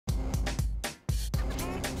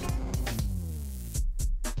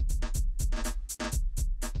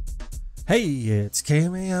Hey, it's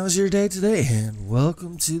KMA. How's your day today? And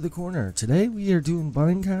welcome to the corner. Today we are doing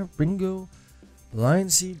Minecraft Bingo Line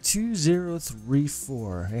Seed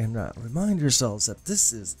 2034. And remind yourselves that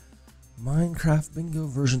this is Minecraft Bingo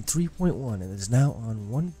version 3.1 and it is now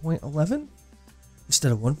on 1.11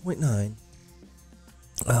 instead of 1.9.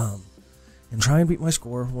 And try and beat my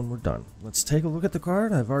score when we're done. Let's take a look at the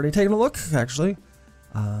card. I've already taken a look, actually.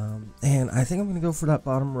 And I think I'm going to go for that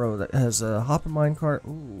bottom row that has a hopper minecart.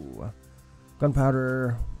 Ooh.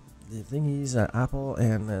 Gunpowder, the thingies, apple,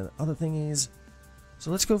 and the other thingies.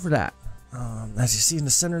 So let's go for that. As you see in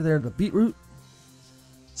the center there, the beetroot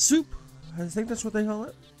soup, I think that's what they call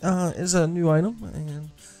it, is a new item.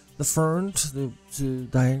 And the fern to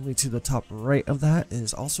diagonally to the top right of that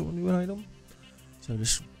is also a new item. So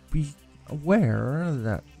just be aware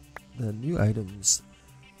that the new items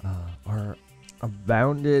are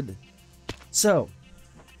abounded. So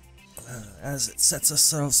as it sets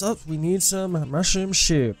ourselves up, we need some mushroom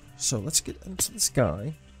soup. So let's get into this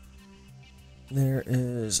guy. There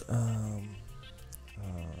is one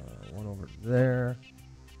over there.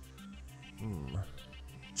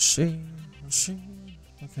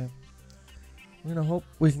 Okay. We're gonna hope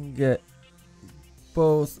we can get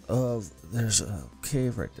both of. There's a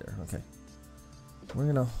cave right there. Okay. We're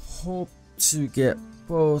gonna hope to get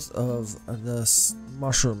both of the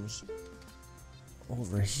mushrooms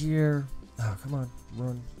over here. Oh, come on,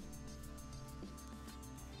 run.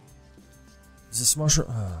 Is this mushroom?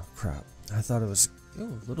 Oh, crap. I thought it was.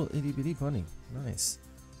 Oh, little itty bitty bunny. Nice.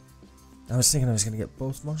 I was thinking I was going to get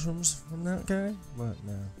both mushrooms from that guy, but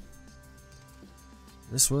no.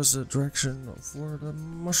 This was the direction for the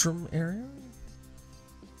mushroom area.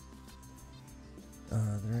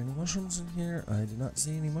 Are there any mushrooms in here? I do not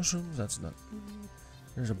see any mushrooms. That's not good.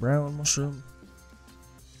 There's a brown mushroom.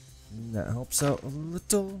 That helps out a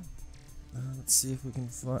little. Let's see if we can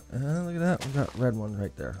find. Look at that. We got red one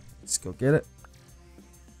right there. Let's go get it.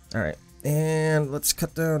 Alright. And let's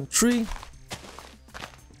cut down a tree.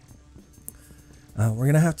 We're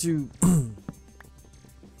going to have to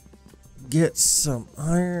get some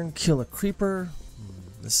iron, kill a creeper.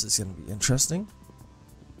 This is going to be interesting.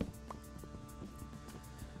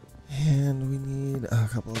 And we need a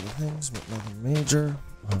couple other things, but nothing major.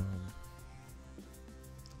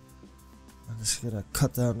 I'm just gonna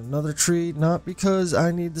cut down another tree, not because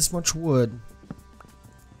I need this much wood,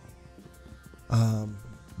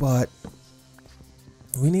 but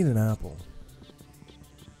we need an apple.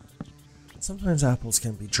 Sometimes apples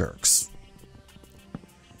can be jerks.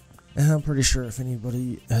 And I'm pretty sure if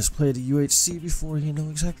anybody has played a UHC before, you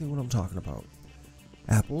know exactly what I'm talking about.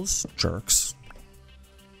 Apples, jerks,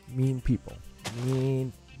 mean people,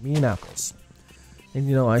 mean apples. And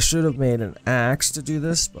you know, I should have made an axe to do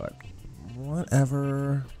this, but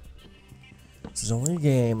whatever. This is only a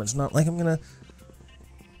game. It's not like I'm gonna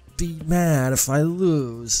be mad if I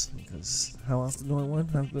lose, because how often do I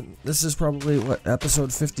win? This is probably what,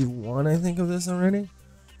 episode 51, I think, of this already.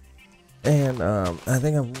 And I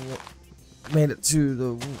think I've made it to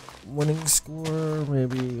the winning score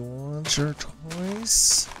maybe once or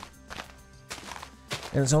twice.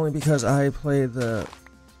 And it's only because I played the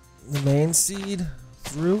main seed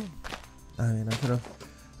through. I mean,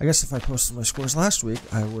 I guess if I posted my scores last week,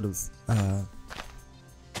 I would have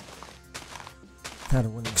had a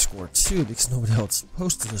winning score too, because nobody else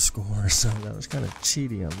posted a score, so that was kind of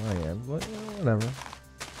cheaty on my end, but whatever.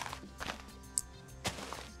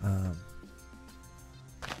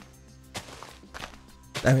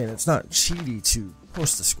 I mean, it's not cheaty to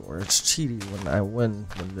post the score, it's cheaty when I win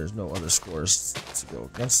when there's no other scores to go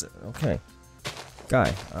against it. Okay.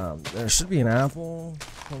 Guy, there should be an apple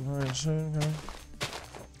sometime soon, okay?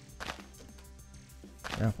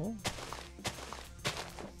 Apple?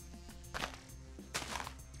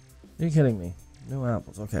 Are you kidding me? No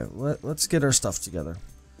apples. Okay, let's get our stuff together.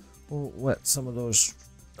 We'll let some of those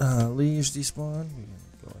leaves despawn. We're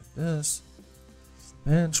gonna go like this.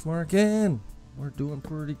 Benchmarking! We're doing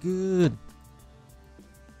pretty good.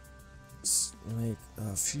 Let's make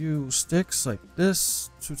a few sticks like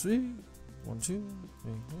this. 2, 3. 1, 2,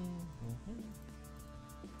 3, 4.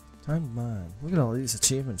 Time to mine. Look at all these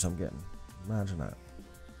achievements I'm getting. Imagine that.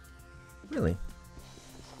 Really?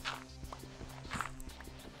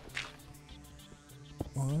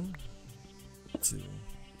 1, 2,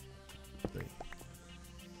 3.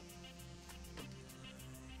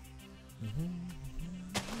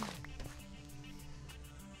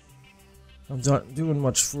 I'm not doing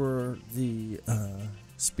much for the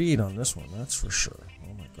speed on this one, that's for sure.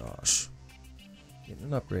 Oh my gosh. Getting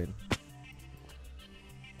an upgrade.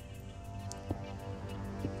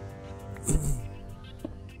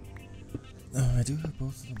 I do have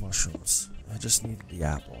both of the mushrooms. I just need the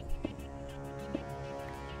apple.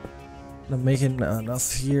 I'm making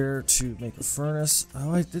enough here to make a furnace.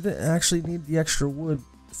 Oh, I didn't actually need the extra wood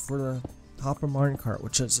for the hopper minecart,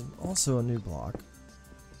 which is also a new block.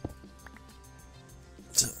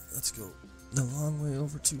 So let's go the long way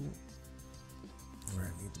over to where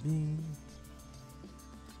I need to be.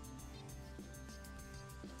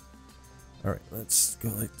 Alright, let's go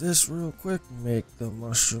like this real quick. Make the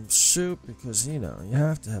mushroom soup because, you know, you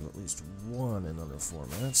have to have at least one in under 4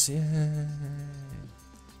 minutes. Yay!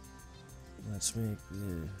 Let's make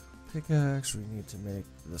the pickaxe. We need to make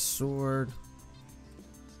the sword.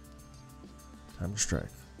 Time to strike.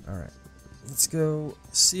 Alright, let's go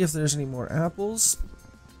see if there's any more apples.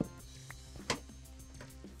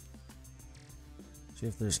 See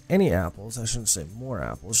if there's any apples. I shouldn't say more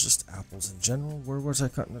apples, just apples in general. Where was I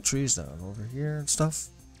cutting the trees down? Over here and stuff?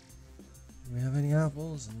 Do we have any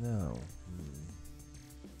apples? No.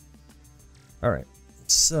 Alright,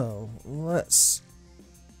 so let's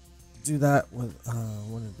do that with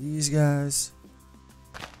one of these guys.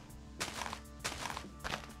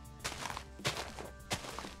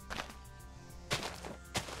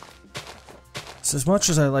 So as much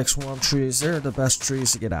as I like swamp trees, they're the best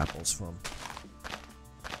trees to get apples from.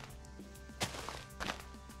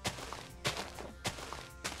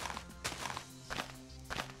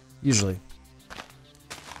 Usually.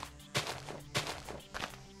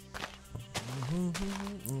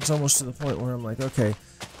 It's almost to the point where I'm like, okay,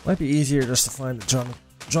 might be easier just to find a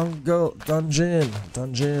jungle dungeon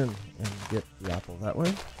and get the apple that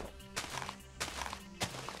way.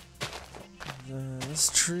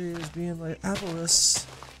 This tree is being like appleless.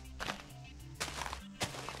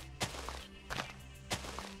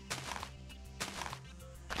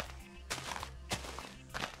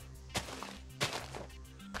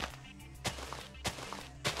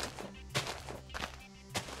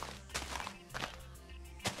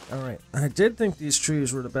 Alright, I did think these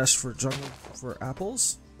trees were the best for for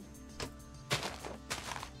apples.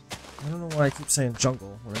 I don't know why I keep saying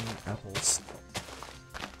jungle when I mean apples.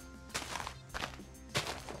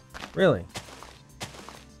 Really?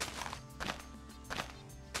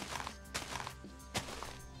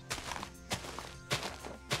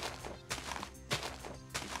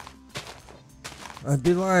 I'd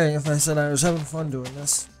be lying if I said I was having fun doing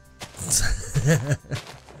this.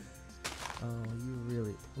 Oh, you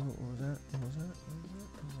really... What was that? What was that?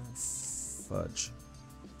 Oh, fudge.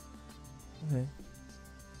 Okay.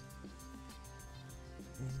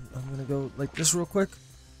 I'm gonna go like this real quick.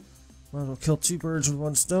 Might as well kill 2 birds with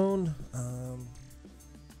 1 stone.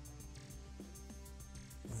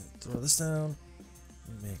 Throw this down.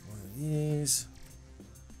 Make one of these.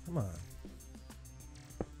 Come on.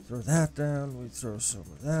 Throw that down. We throw some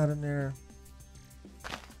of that in there.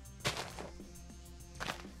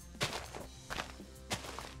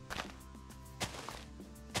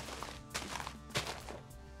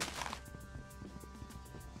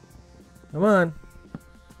 Come on.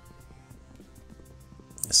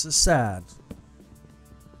 This is sad.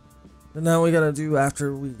 But now we gotta do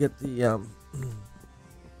after we get the oh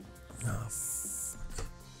fuck.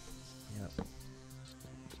 Yep.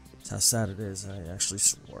 That's how sad it is. I actually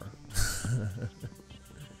swore.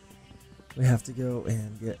 We have to go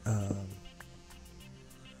and get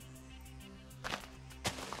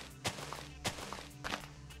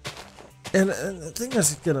and the thing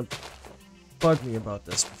that's gonna bug me about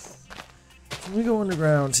this. Can we go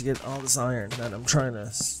underground to get all this iron that I'm trying to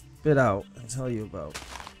spit out and tell you about?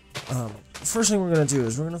 The first thing we're going to do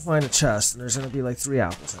is we're going to find a chest, and there's going to be like 3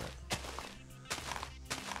 apples in it.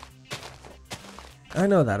 I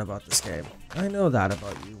know that about this game. I know that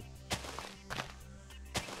about you.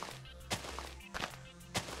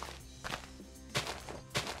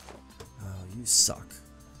 Oh, you suck.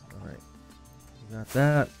 Alright. We got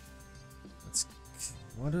that. Let's...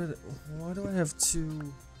 Why do I have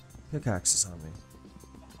 2... pickaxes on me?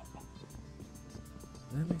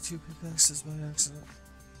 Did I make 2 pickaxes by accident?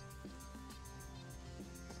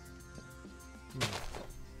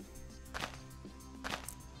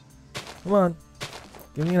 Come on.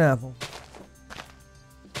 Give me an apple.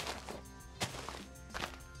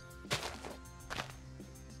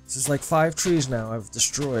 This is like 5 trees now I've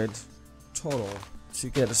destroyed total to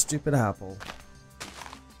get a stupid apple.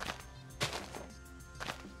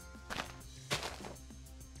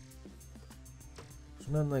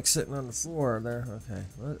 Nothing like sitting on the floor there. Okay,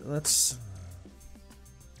 let's...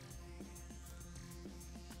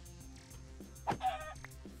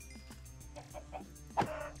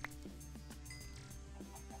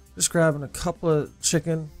 Just grabbing a couple of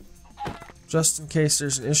chicken, just in case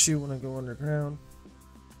there's an issue when I go underground.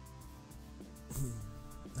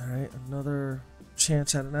 Alright, another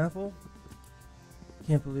chance at an apple.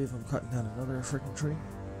 Can't believe I'm cutting down another freaking tree.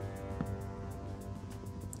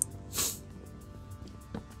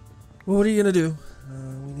 Well, what are you gonna do?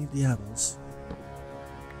 We need the apples.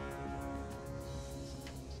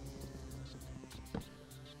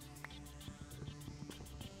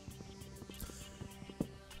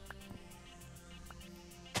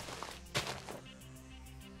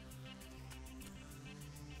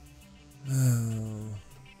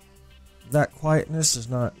 That quietness is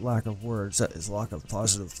not lack of words, that is lack of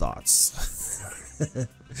positive thoughts.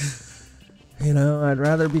 You know, I'd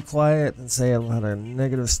rather be quiet than say a lot of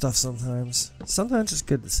negative stuff sometimes. Sometimes it's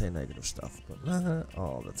good to say negative stuff, but not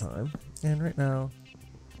all the time. And right now,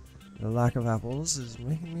 the lack of apples is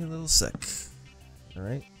making me a little sick.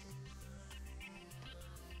 Alright?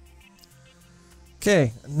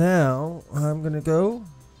 Okay, now I'm gonna go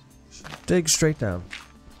dig straight down.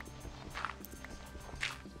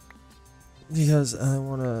 Because I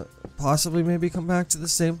want to possibly maybe come back to the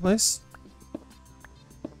same place.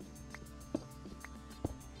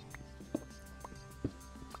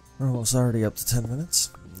 We're almost already up to 10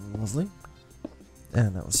 minutes. Lovely.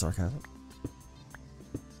 And that was sarcasm.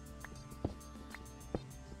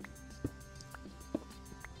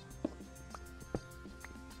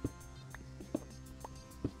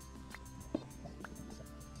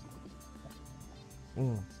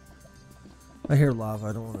 I hear lava,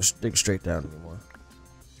 I don't want to dig straight down anymore.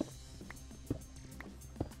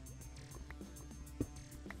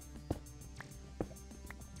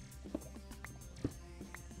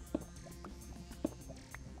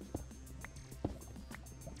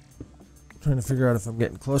 Trying to figure out if I'm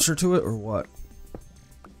getting closer to it or what.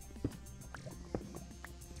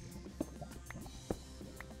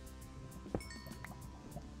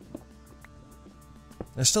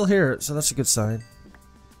 I still hear it, so that's a good sign.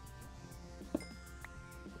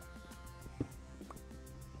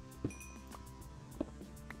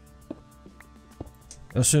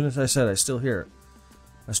 As soon as I said I still hear it,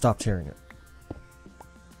 I stopped hearing it.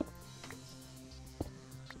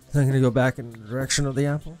 I'm going to go back in the direction of the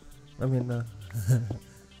apple. I mean, the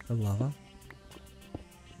lava.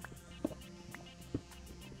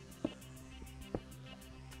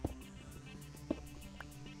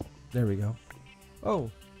 There we go.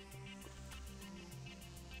 Oh.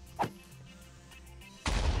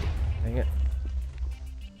 Dang it.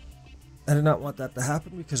 I did not want that to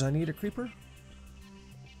happen because I need a creeper.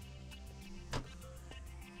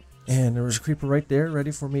 And there was a creeper right there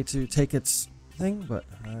ready for me to take its thing, but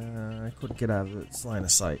I couldn't get out of its line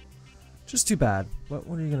of sight. Just too bad. But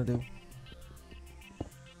what are you going to do?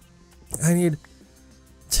 I need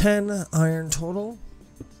 10 iron total.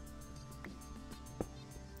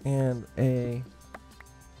 And let me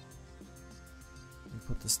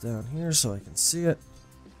put this down here so I can see it.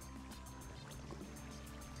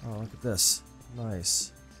 Oh, look at this.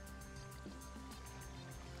 Nice.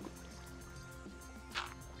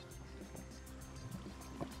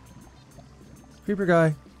 Creeper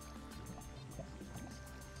guy.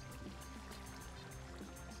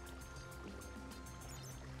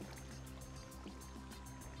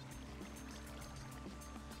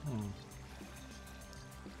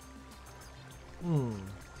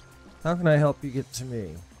 How can I help you get to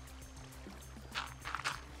me?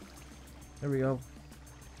 There we go.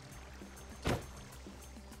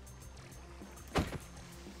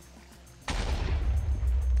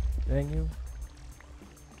 Dang you.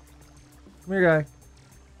 Come here, guy.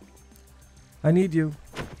 I need you.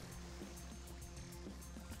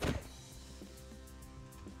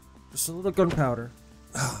 Just a little gunpowder.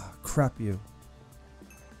 Ah, crap you.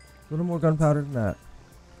 A little more gunpowder than that.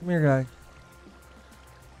 Come here, guy.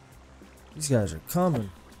 These guys are coming.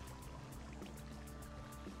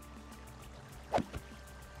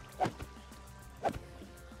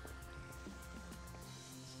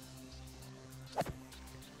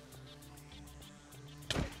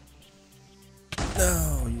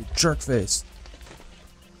 No, you jerk face.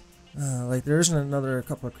 Like there isn't another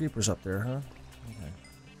couple of creepers up there, huh? Okay.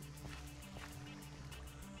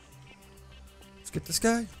 Let's get this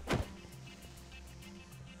guy.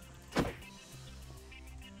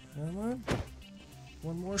 Come on.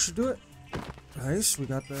 One more should do it. Nice, we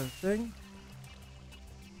got the thing.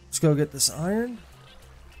 Let's go get this iron.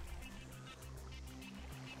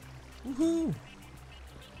 Woohoo!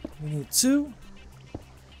 We need 2.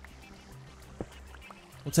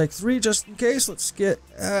 We'll take 3 just in case. Let's get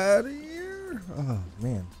out of here. Oh,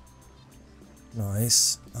 man.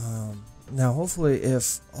 Nice. Now, hopefully,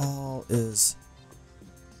 if all is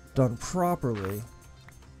done properly...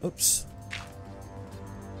 Oops.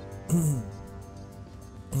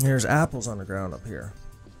 There's apples on the ground up here.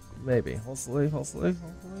 Maybe. Hopefully.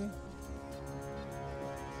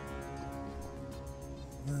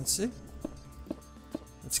 Let's see.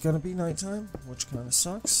 It's gonna be nighttime, which kind of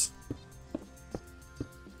sucks.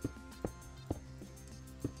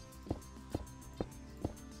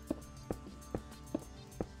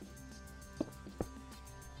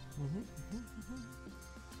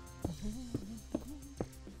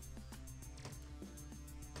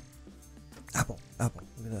 Apple.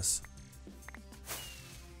 Look at this.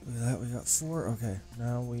 Look at that. We got 4. Okay,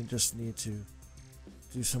 now we just need to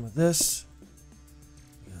do some of this.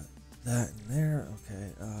 We got that in there.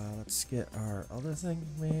 Okay, let's get our other thing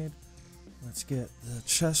made. Let's get the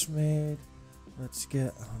chest made. Let's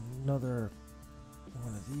get another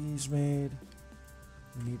one of these made.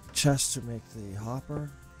 We need the chest to make the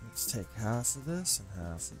hopper. Let's take half of this and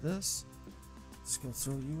half of this. Let's go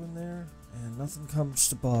throw you in there, and nothing comes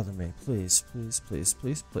to bother me. Please.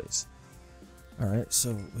 Alright,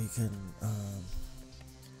 so we can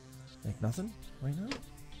make nothing right now.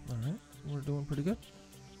 Alright, we're doing pretty good.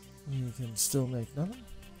 We can still make nothing.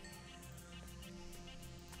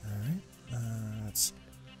 Alright, let's...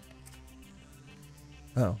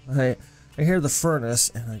 Oh, I hear the furnace,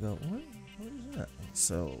 and I go, what is that?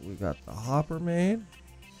 So we got the hopper made.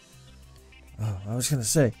 Oh, I was going to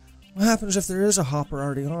say, what happens if there is a hopper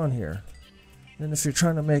already on here? Then if you're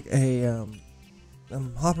trying to make a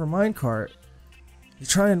hopper minecart, you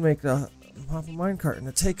try and make the hopper minecart and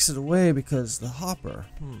it takes it away because the hopper.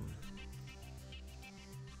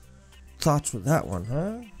 Thoughts with that one,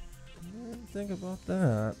 huh? I didn't think about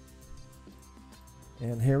that.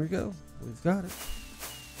 And here we go. We've got it.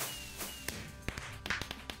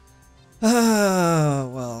 Ah,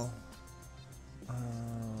 well.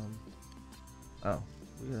 Oh,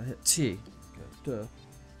 we gotta hit T. Good.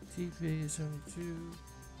 TP 72,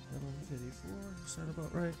 1154. Is that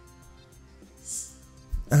about right?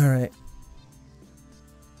 Alright.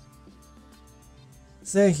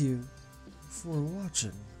 Thank you for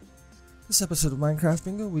watching this episode of Minecraft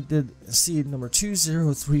Bingo. We did seed number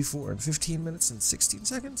 2034 in 15 minutes and 16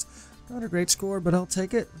 seconds. Not a great score, but I'll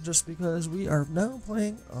take it just because we are now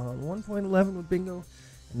playing on 1.11 with Bingo,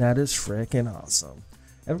 and that is frickin' awesome.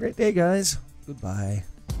 Have a great day, guys. Goodbye.